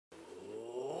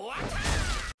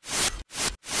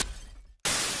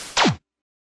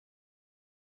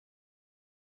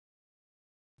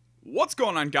What's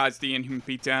going on, guys? The Inhuman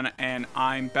Beatdown, and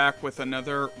I'm back with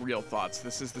another Real Thoughts.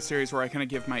 This is the series where I kind of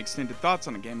give my extended thoughts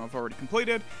on a game I've already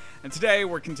completed, and today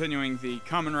we're continuing the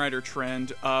Kamen Rider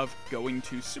trend of going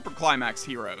to Super Climax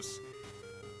heroes,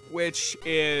 which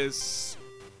is,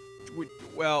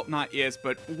 well, not is,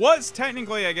 but was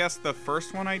technically, I guess, the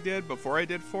first one I did before I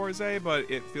did Forza, but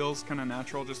it feels kind of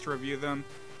natural just to review them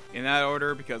in that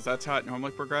order, because that's how it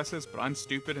normally progresses, but I'm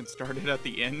stupid and started at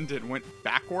the end and went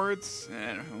backwards,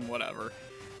 whatever.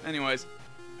 Anyways,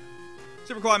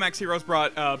 Super Climax Heroes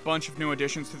brought a bunch of new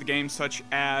additions to the game, such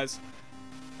as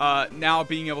now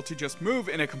being able to just move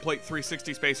in a complete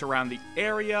 360 space around the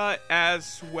area,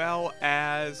 as well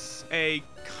as a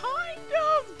kind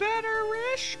of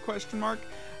better-ish,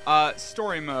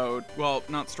 story mode, well,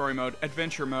 not story mode,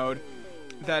 adventure mode,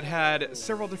 that had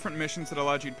several different missions that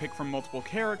allowed you to pick from multiple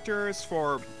characters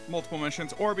for multiple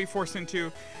missions, or be forced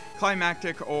into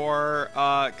climactic or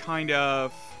kind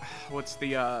of, what's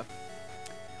the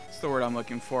word I'm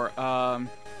looking for? Kind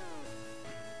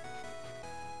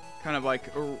of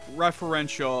like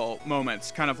referential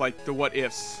moments, kind of like the what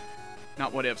ifs,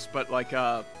 not what ifs, but like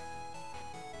no,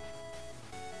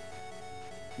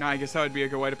 I guess that would be a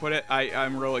good way to put it.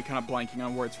 I'm really kind of blanking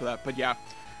on words for that, but yeah.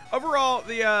 Overall,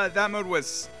 that mode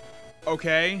was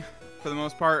okay, for the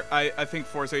most part. I think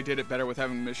Forza did it better with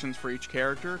having missions for each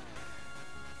character,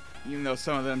 even though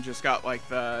some of them just got, like,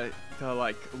 the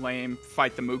like, lame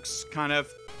fight the mooks kind of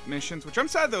missions, which I'm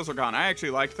sad those are gone. I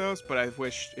actually liked those, but I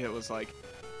wish it was, like,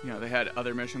 you know, they had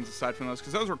other missions aside from those,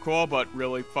 because those were cool, but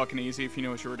really fucking easy if you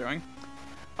knew what you were doing.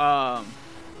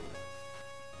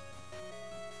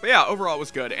 But yeah, overall it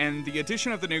was good, and the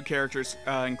addition of the new characters,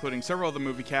 including several of the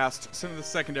movie cast, some of the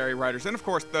secondary writers, and of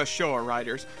course the Showa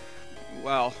writers,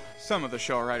 well, some of the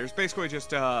Showa writers, basically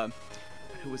just,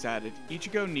 who was added?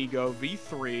 Ichigo, Nigo,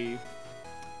 V3,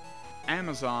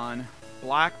 Amazon,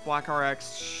 Black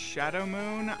RX, Shadow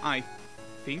Moon, I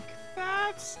think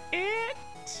that's it?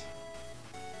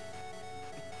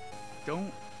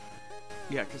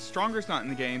 Yeah, because Stronger's not in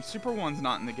the game, Super 1's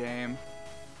not in the game.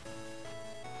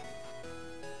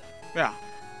 Yeah,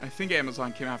 I think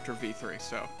Amazon came after V3,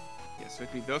 so yeah, so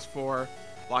it'd be those four,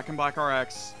 Black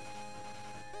RX,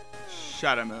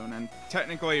 Shadow Moon, and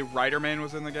technically Riderman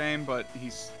was in the game, but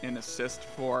he's in assist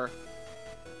for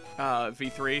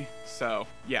V3, so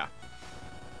yeah.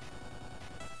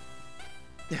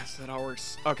 Yes, that all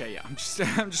works. Okay, yeah, I'm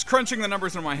just crunching the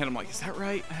numbers in my head. I'm like, is that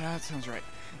right? That sounds right.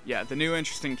 Yeah, the new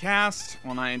interesting cast,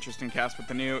 well, not interesting cast, but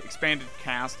the new expanded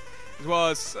cast, as well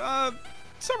as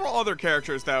several other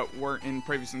characters that weren't in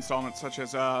previous installments, such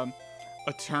as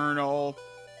Eternal,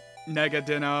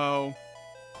 Negadino.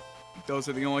 Those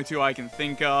are the only two I can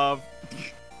think of.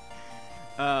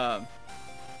 And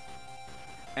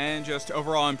just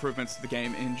overall improvements to the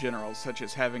game in general, such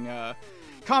as having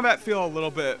combat feel a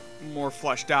little bit more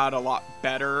fleshed out, a lot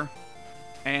better,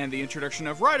 and the introduction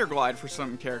of Rider Glide for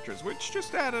some characters, which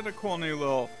just added a cool new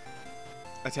little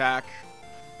attack.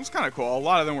 It was kind of cool. A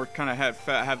lot of them were kind of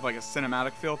had like a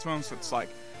cinematic feel to them, so it's like,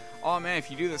 oh man,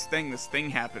 if you do this thing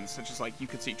happens. Such as, like, you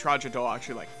could see Trajadol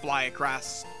actually, like, fly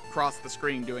across the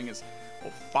screen doing his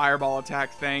little fireball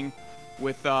attack thing.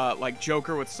 With like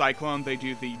Joker with Cyclone, they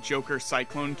do the Joker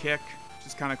Cyclone kick, which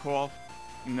is kind of cool,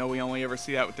 even though we only ever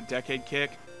see that with the Decade kick.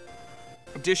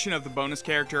 Addition of the bonus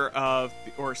character of,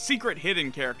 or secret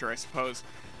hidden character, I suppose,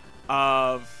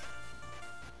 of,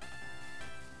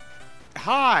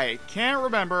 can't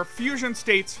remember, Fusion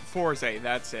States Forza,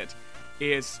 that's it,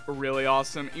 is really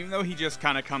awesome, even though he just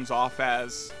kind of comes off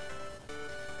as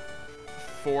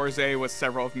Forza with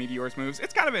several of Meteor's moves.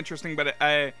 It's kind of interesting, but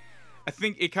I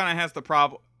think it kind of has the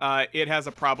problem, it has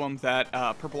a problem that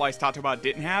Purple Ice Tatobot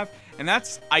didn't have, and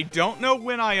that's, I don't know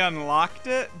when I unlocked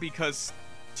it, because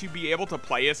to be able to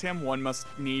play as him, one must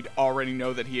already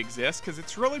know that he exists, because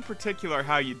it's really particular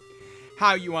how you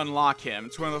unlock him.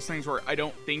 It's one of those things where I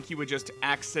don't think you would just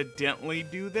accidentally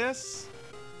do this.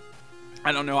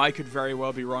 I don't know, I could very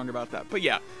well be wrong about that. But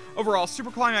yeah, overall,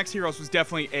 Super Climax Heroes was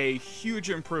definitely a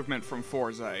huge improvement from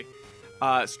Forza.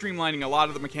 Streamlining a lot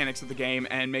of the mechanics of the game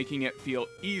and making it feel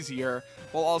easier,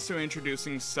 while also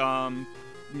introducing some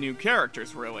new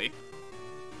characters, really.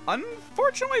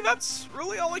 Unfortunately, that's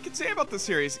really all I can say about the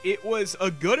series. It was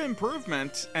a good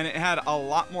improvement, and it had a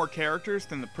lot more characters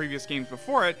than the previous games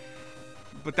before it,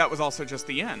 but that was also just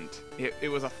the end.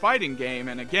 It was a fighting game,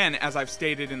 and again, as I've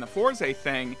stated in the Forza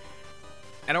thing,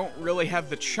 I don't really have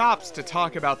the chops to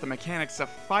talk about the mechanics of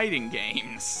fighting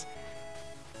games.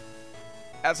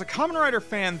 As a Kamen Rider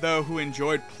fan, though, who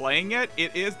enjoyed playing it,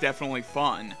 it is definitely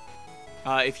fun.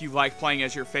 If you like playing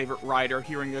as your favorite rider,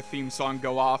 hearing their theme song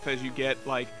go off as you get,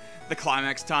 like, the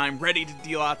climax time, ready to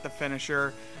deal out the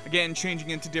finisher. Again,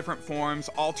 changing into different forms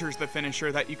alters the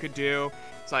finisher that you could do.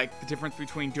 It's like the difference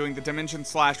between doing the Dimension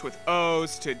Slash with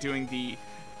O's to doing the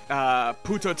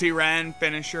Puto Tiran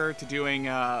finisher to doing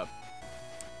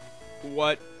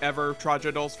whatever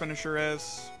Trajadol's finisher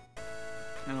is.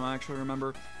 I don't actually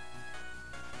remember.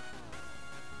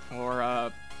 Or,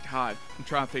 God, I'm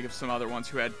trying to think of some other ones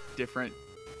who had different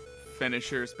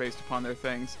finishers based upon their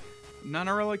things. None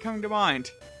are really coming to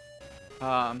mind.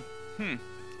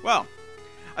 Well,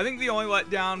 I think the only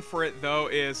letdown for it, though,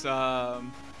 is,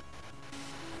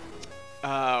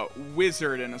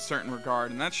 Wizard in a certain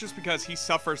regard, and that's just because he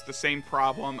suffers the same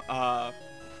problem,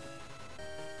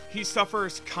 he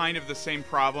suffers kind of the same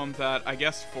problem that I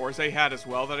guess Forze had as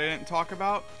well that I didn't talk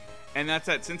about, and that's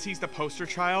that since he's the poster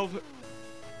child,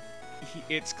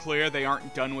 it's clear they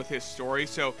aren't done with his story,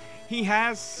 so he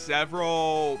has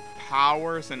several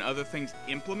powers and other things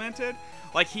implemented.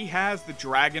 Like, he has the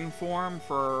dragon form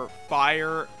for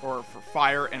fire,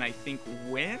 and I think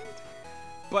wind?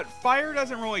 But fire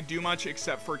doesn't really do much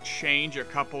except for change a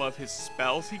couple of his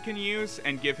spells he can use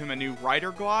and give him a new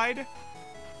Rider Glide.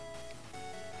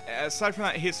 Aside from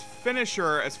that, his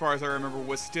finisher, as far as I remember,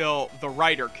 was still the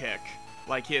Rider Kick.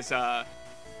 Like his,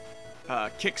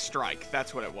 Kick Strike.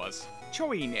 That's what it was.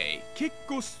 Choine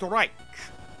Kikku Strike.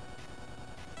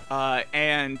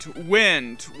 And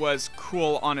Wind was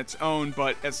cool on its own,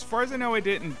 but as far as I know, it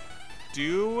didn't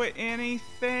do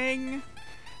anything,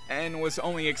 and was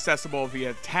only accessible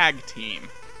via tag team.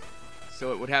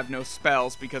 So it would have no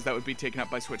spells, because that would be taken up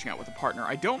by switching out with a partner.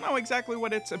 I don't know exactly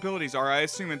what its abilities are. I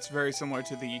assume it's very similar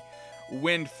to the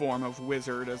Wind form of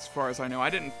Wizard, as far as I know. I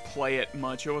didn't play it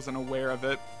much. I wasn't aware of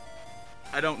it.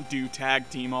 I don't do tag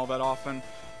team all that often.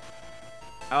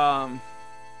 But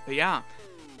yeah.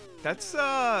 That's,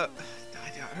 I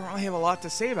don't really have a lot to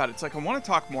say about it. It's like, I want to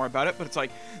talk more about it, but it's like,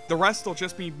 the rest will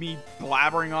just be me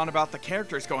blabbering on about the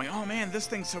characters, going, oh man, this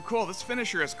thing's so cool, this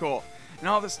finisher is cool, and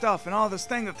all this stuff, and all this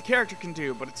thing that the character can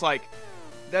do, but it's like,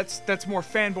 that's more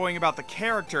fanboying about the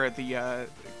character, the,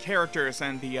 characters,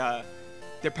 and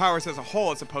their powers as a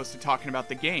whole, as opposed to talking about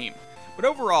the game. But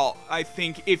overall, I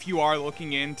think if you are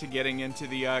looking into getting into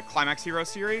the, Climax Hero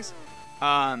series,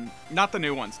 not the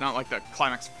new ones, not like the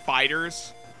Climax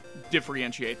Fighters,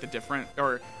 differentiate the different,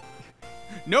 or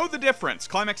know the difference.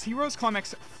 Climax Heroes,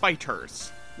 Climax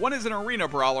Fighters. One is an arena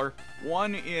brawler,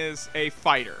 one is a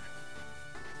fighter.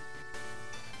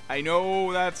 I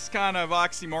know that's kind of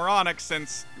oxymoronic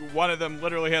since one of them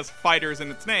literally has fighters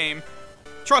in its name.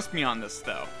 Trust me on this,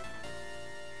 though.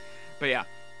 But yeah.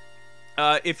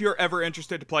 If you're ever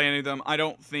interested to play any of them, I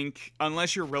don't think,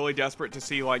 unless you're really desperate to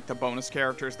see, like, the bonus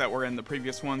characters that were in the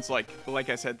previous ones, like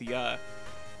I said,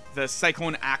 the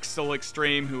Cyclone Axel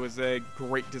Extreme, who was a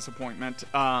great disappointment.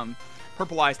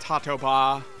 Purple Eyes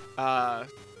Tatoba.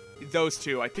 Those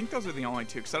two. I think those are the only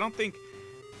two, because I don't think...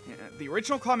 the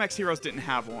original Climax Heroes didn't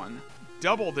have one.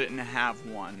 Double didn't have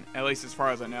one, at least as far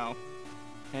as I know.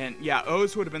 And yeah,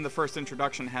 O's would have been the first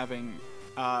introduction, having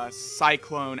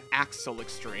Cyclone Axel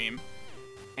Extreme.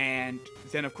 And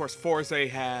then, of course, Forze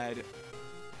had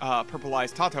Purple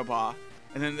Eyes Tatoba.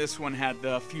 And then this one had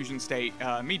the Fusion State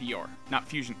Meteor. Not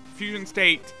Fusion. Fusion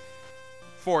State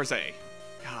Forze.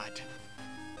 God.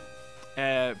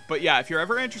 But yeah, if you're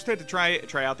ever interested to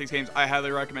try out these games, I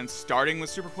highly recommend starting with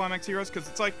Super Climax Heroes, because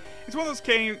it's like, it's one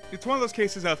of those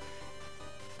cases of,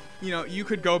 you know, you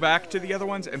could go back to the other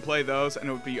ones and play those and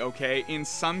it would be okay. In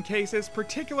some cases,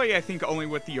 particularly I think only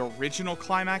with the original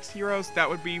Climax Heroes, that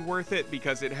would be worth it,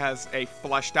 because it has a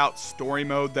fleshed out story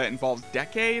mode that involves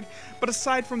Decade. But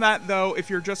aside from that, though, if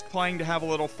you're just playing to have a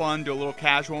little fun, do a little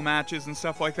casual matches and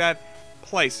stuff like that,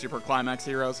 play Super Climax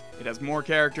Heroes. It has more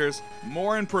characters,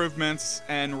 more improvements,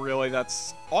 and really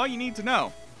that's all you need to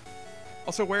know.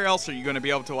 Also, where else are you going to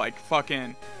be able to, like,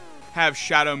 fucking have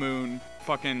Shadow Moon,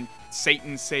 fucking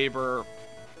Satan Saber,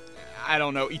 I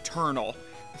don't know, Eternal?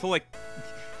 I feel like,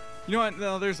 you know what,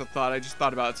 no, there's a thought I just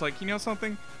thought about. It's like, you know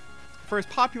something? For as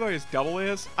popular as Double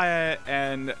is,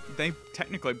 and they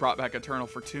technically brought back Eternal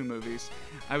for 2 movies.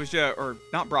 I was just, or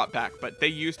not brought back, but they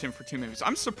used him for 2 movies.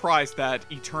 I'm surprised that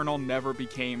Eternal never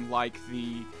became like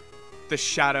the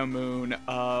Shadow Moon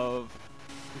of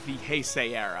the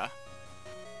Heisei era.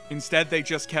 Instead, they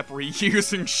just kept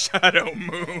reusing Shadow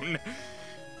Moon.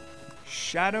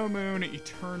 Shadow Moon,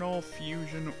 Eternal,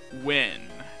 Fusion, Win.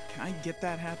 Can I get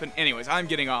that happen? Anyways, I'm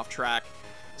getting off track.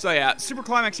 So yeah, Super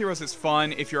Climax Heroes is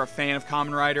fun if you're a fan of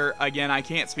Kamen Rider. Again, I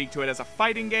can't speak to it as a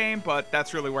fighting game, but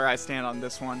that's really where I stand on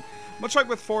this one. Much like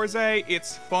with Forze,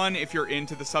 it's fun if you're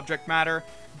into the subject matter.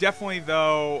 Definitely,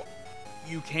 though,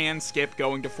 you can skip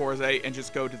going to Forze and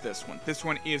just go to this one. This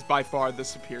one is by far the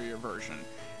superior version.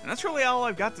 And that's really all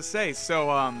I've got to say. So,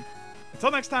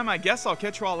 until next time, I guess I'll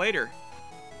catch you all later.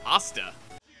 Hasta.